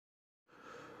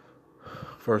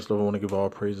First, I want to give all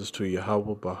praises to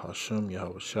Yahweh, Bahashem,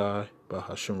 Yahweh Shai,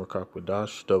 Bahashem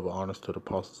Rakakwadash, double honors to the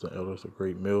apostles and elders of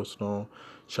Great Millstone.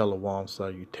 Shalom,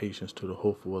 salutations to the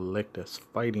hopeful elect that's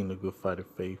fighting the good fight of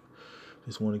faith.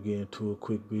 Just want to get into a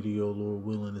quick video, Lord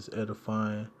willing, is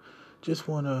edifying. Just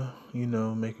want to,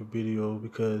 make a video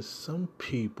because some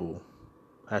people,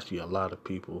 actually a lot of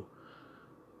people,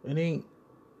 it ain't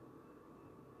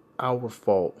our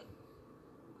fault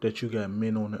that you got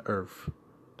men on the earth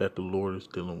that the Lord is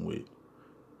dealing with.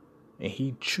 And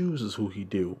he chooses who he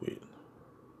deal with.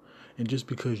 And just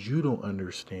because you don't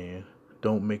understand,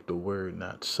 don't make the word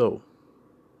not so.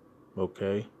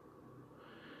 Okay?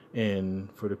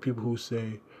 And for the people who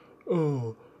say,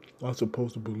 oh, I'm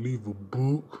supposed to believe a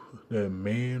book that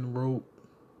man wrote,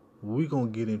 we're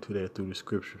going to get into that through the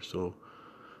scriptures. So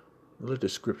let the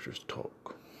scriptures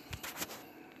talk.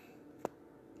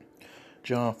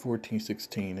 John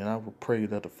 14:16, and I will pray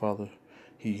that the Father,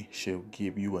 he shall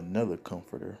give you another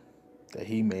comforter, that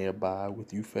he may abide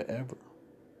with you forever.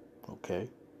 Okay?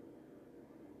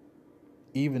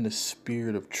 Even the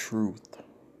Spirit of truth,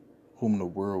 whom the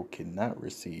world cannot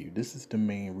receive. This is the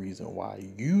main reason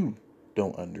why you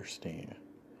don't understand.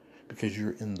 Because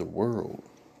you're in the world.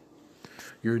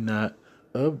 You're not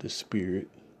of the Spirit,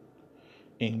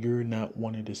 and you're not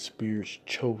one of the Spirit's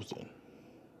chosen.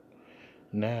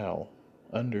 Now,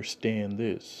 understand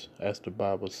this. As the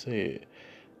Bible said,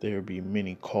 there be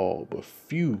many called, but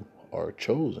few are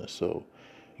chosen. So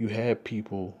you had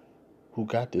people who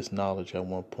got this knowledge at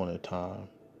one point in time,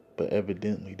 but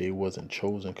evidently they wasn't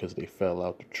chosen because they fell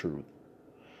out the truth.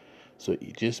 So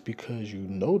just because you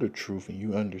know the truth and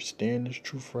you understand this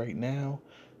truth right now,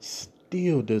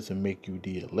 still doesn't make you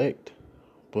the elect.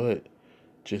 But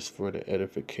just for the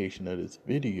edification of this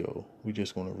video, we're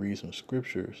just going to read some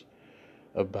scriptures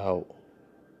about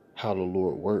how the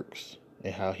Lord works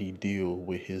and how he deals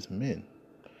with his men.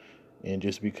 And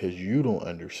just because you don't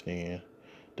understand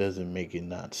doesn't make it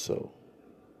not so.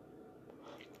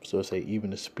 So it say,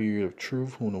 even the Spirit of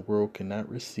truth, whom the world cannot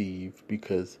receive,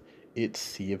 because it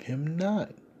seeth him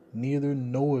not, neither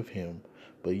knoweth him.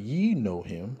 But ye know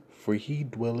him, for he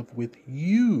dwelleth with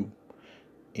you,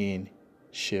 and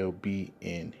shall be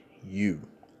in you.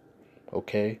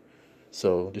 Okay?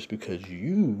 So just because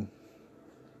you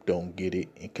don't get it,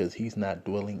 because he's not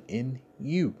dwelling in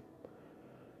you.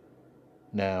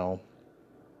 Now,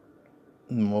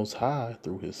 the Most High,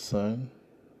 through his Son,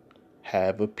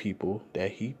 have a people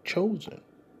that he chosen.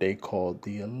 They called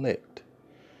the elect.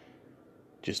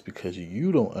 Just because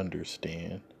you don't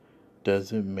understand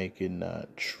doesn't make it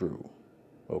not true.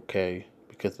 Okay?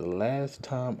 Because the last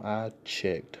time I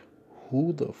checked,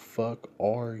 who the fuck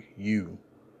are you?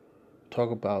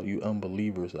 Talk about you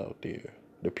unbelievers out there.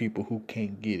 The people who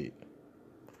can't get it.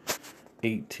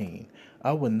 18.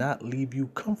 I will not leave you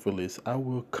comfortless. I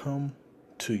will come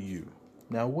to you.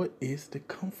 Now, what is the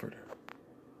comforter?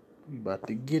 We about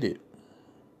to get it.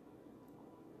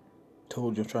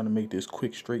 Told you I'm trying to make this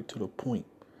quick, straight to the point.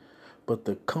 But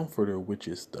the Comforter, which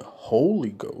is the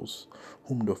Holy Ghost,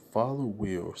 whom the Father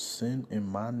will send in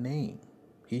my name,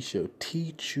 he shall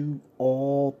teach you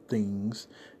all things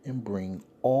and bring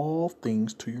all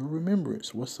things to your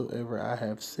remembrance, whatsoever I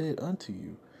have said unto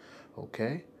you.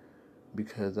 Okay?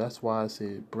 Because that's why I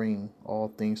said bring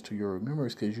all things to your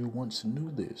remembrance, because you once knew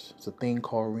this. It's a thing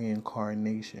called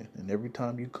reincarnation. And every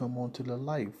time you come onto the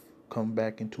life, come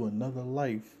back into another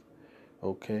life,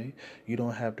 okay, you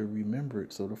don't have to remember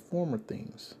it. So the former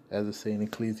things, as it say in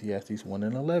Ecclesiastes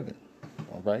 1:11.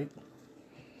 All right.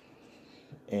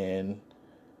 And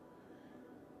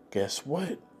guess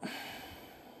what?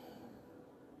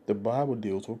 The Bible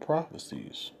deals with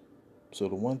prophecies. So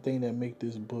the one thing that make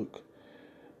this book,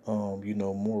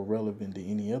 more relevant than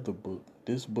any other book,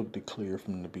 this book declared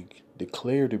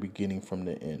the beginning from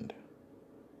the end.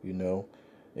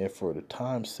 And for the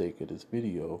time's sake of this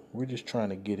video, we're just trying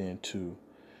to get into,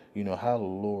 how the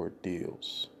Lord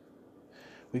deals.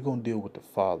 We're going to deal with the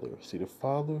Father. See, the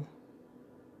Father,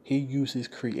 he uses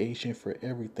creation for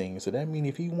everything. So that means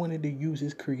if he wanted to use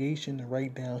his creation to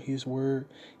write down his word,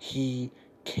 he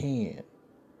can.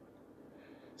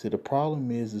 So the problem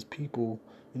is people,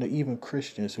 even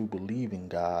Christians who believe in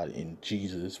God, in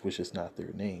Jesus, which is not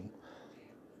their name,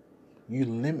 you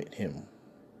limit him.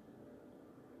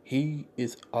 He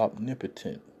is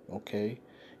omnipotent, okay?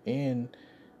 And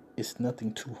it's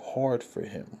nothing too hard for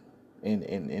him. And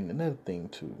another thing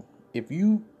too, if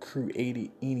you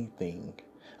created anything,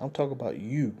 I'm talking about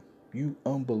you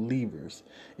unbelievers,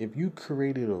 if you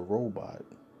created a robot,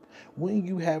 wouldn't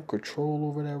you have control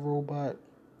over that robot?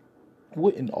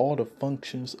 Wouldn't all the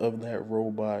functions of that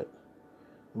robot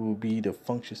will be the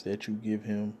functions that you give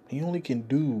him. He only can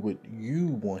do what you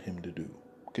want him to do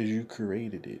because you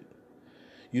created it.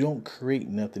 You don't create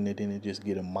nothing and then it just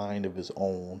get a mind of its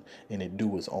own and it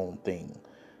do its own thing.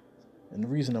 And the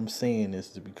reason I'm saying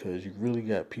this is because you really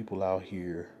got people out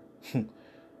here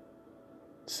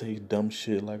say dumb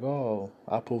shit like, oh,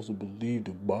 I'm supposed to believe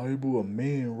the Bible. A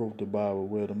man wrote the Bible.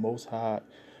 Well, the Most High.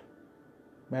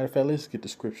 Matter of fact, let's get the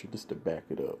scripture just to back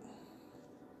it up.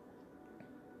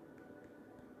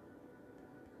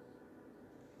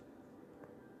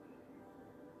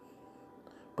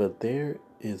 But there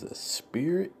is a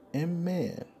spirit in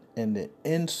man, and the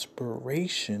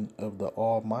inspiration of the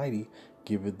Almighty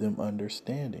giveth them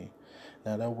understanding.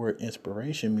 Now that word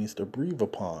inspiration means to breathe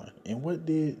upon. And what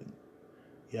did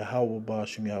Yahweh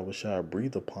Bashim Yahweh Shai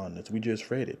breathe upon us? We just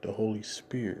read it. The Holy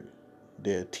Spirit.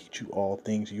 They'll teach you all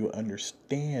things. You'll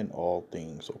understand all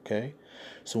things, okay?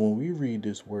 So when we read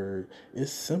this word,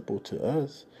 it's simple to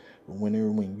us. When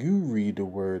you read the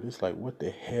word, it's like, what the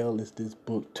hell is this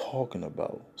book talking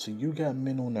about? So you got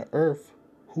men on the earth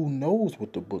who knows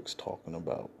what the book's talking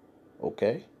about,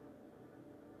 okay?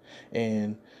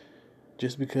 And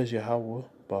just because Yahweh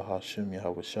Bahashim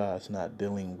Yahweh Shai is not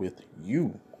dealing with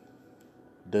you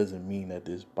doesn't mean that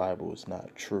this Bible is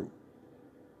not true.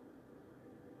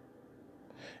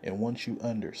 And once you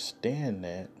understand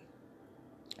that,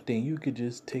 then you could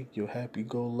just take your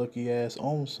happy-go-lucky ass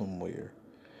on somewhere.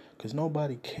 Because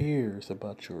nobody cares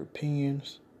about your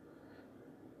opinions.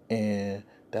 And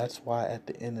that's why at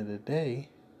the end of the day,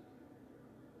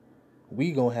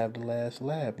 we gonna have the last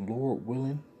laugh. Lord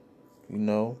willing,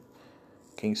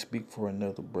 can't speak for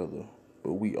another brother.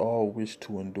 But we all wish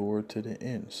to endure to the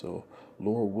end. So,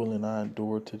 Lord willing, I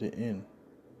endure to the end.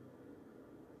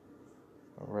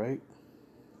 Alright?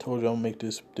 Told you I'm gonna make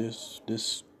this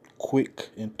quick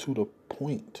and to the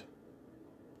point.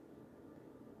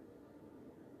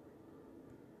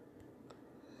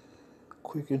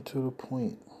 Quick and to the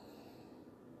point.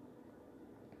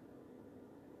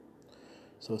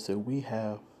 So it said we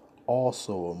have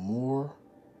also a more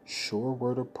sure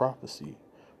word of prophecy.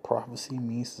 Prophecy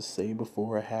means to say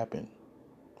before it happened.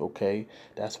 Okay?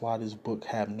 That's why this book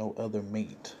have no other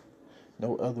mate.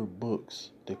 No other books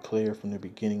declare from the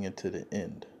beginning into the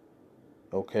end.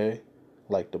 Okay?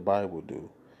 Like the Bible do.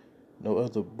 No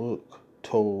other book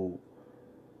told,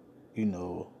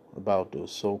 about the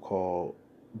so-called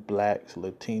blacks,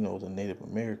 Latinos, and Native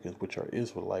Americans, which are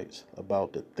Israelites,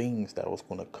 about the things that was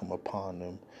going to come upon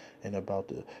them and about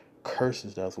the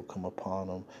curses that was going to come upon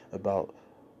them, about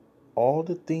all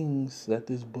the things that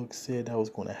this book said that was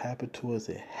going to happen to us.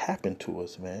 It happened to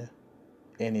us, man.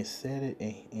 And it said it,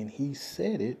 and he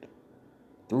said it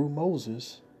through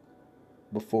Moses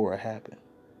before it happened.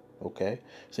 Okay?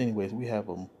 So anyways, we have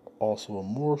also a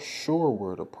more sure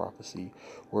word of prophecy,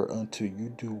 whereunto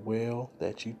you do well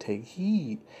that you take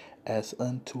heed, as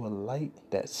unto a light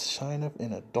that shineth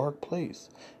in a dark place,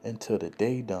 until the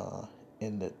day dawn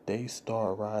and the day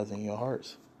star rise in your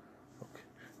hearts. Okay.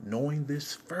 Knowing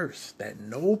this first, that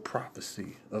no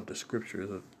prophecy of the scripture is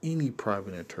of any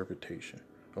private interpretation.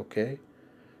 Okay?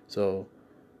 So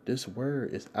this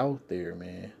word is out there,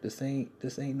 man. This ain't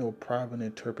no private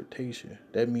interpretation.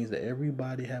 That means that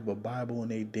everybody have a Bible in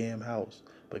their damn house.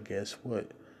 But guess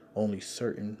what? Only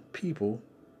certain people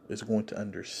is going to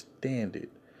understand it.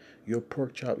 Your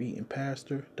pork chop eating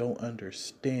pastor don't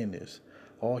understand this.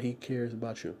 All he cares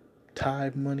about your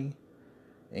tithe money,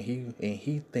 and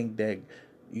he think that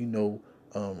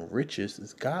riches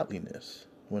is godliness,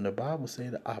 when the Bible say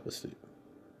the opposite.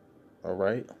 All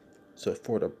right. So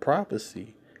for the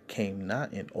prophecy came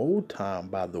not in old time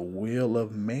by the will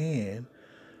of man,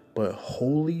 but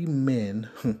holy men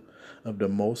of the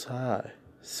Most High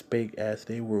spake as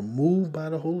they were moved by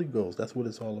the Holy Ghost. That's what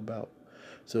it's all about.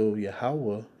 So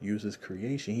Yahweh uses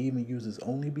creation. He even uses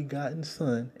only begotten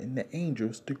Son and the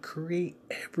angels to create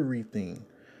everything.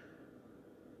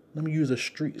 Let me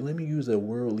use a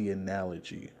worldly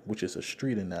analogy, which is a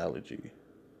street analogy.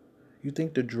 You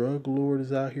think the drug lord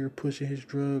is out here pushing his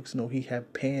drugs? No, he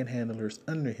have panhandlers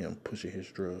under him pushing his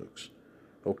drugs.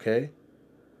 Okay?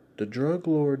 The drug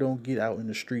lord don't get out in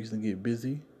the streets and get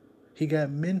busy. He got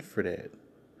men for that.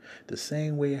 The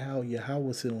same way how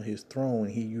Yahweh sit on his throne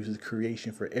and he uses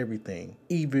creation for everything.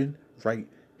 Even write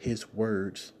his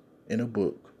words in a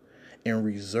book and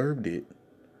reserved it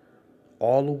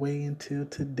all the way until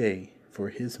today for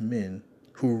his men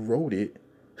who wrote it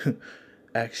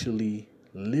actually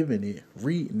living it,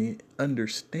 reading it,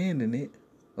 understanding it.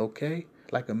 Okay?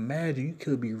 Like imagine you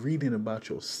could be reading about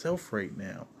yourself right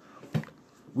now.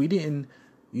 We didn't,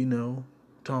 talking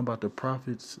about the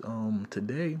prophets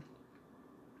today,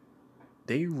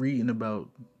 they reading about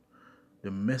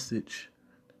the message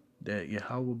that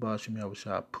Yahweh Bashim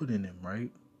Yahushua put in them,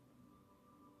 right?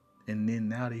 And then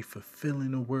now they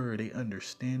fulfilling the word. They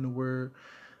understand the word.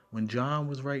 When John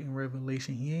was writing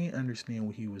Revelation, he ain't understand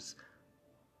what he was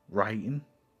writing.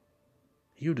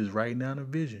 He was just writing down a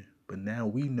vision. But now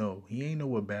we know. He ain't know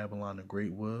what Babylon the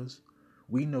Great was.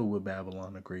 We know what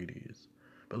Babylon the Great is.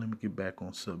 But let me get back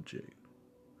on subject.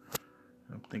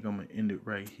 I think I'm going to end it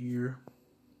right here.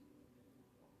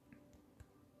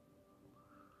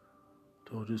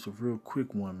 So just a real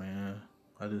quick one, man.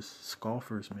 I just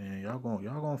scoffers, man. Y'all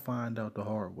gonna find out the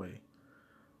hard way.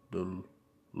 The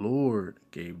Lord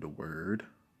gave the word.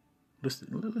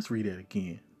 Let's read that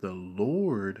again. The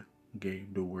Lord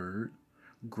gave the word.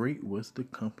 Great was the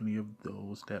company of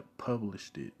those that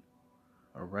published it.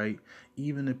 All right.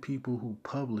 Even the people who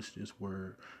published this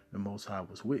word, the Most High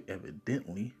was with,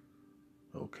 evidently.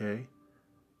 Okay.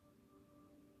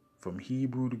 From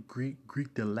Hebrew to Greek,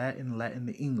 Greek to Latin, Latin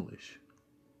to English.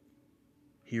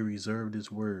 He reserved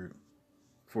his word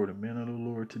for the men of the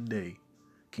Lord today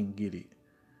can get it.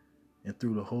 And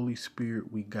through the Holy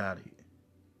Spirit, we got it.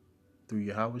 Through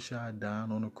Yahushua dying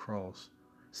on the cross,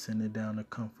 sending down the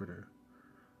Comforter.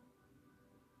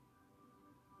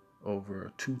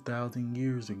 Over 2,000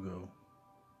 years ago,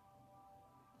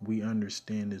 we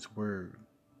understand this word,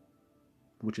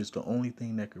 which is the only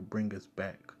thing that could bring us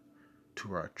back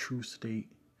to our true state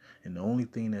and the only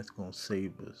thing that's going to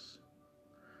save us.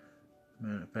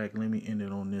 Matter of fact, let me end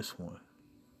it on this one.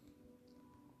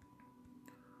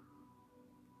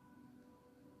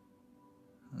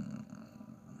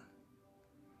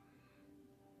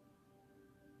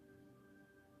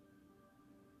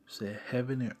 Said,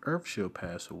 heaven and earth shall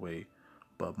pass away,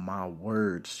 but my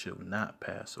words shall not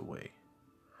pass away.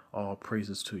 All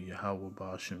praises to Yahweh,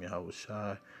 Ba'ashem Yahweh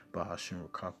Shai, Ba'ashem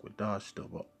Rakakwadash,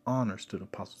 double honors to the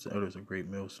apostles and elders of Great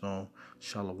Millstone.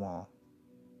 Shalom.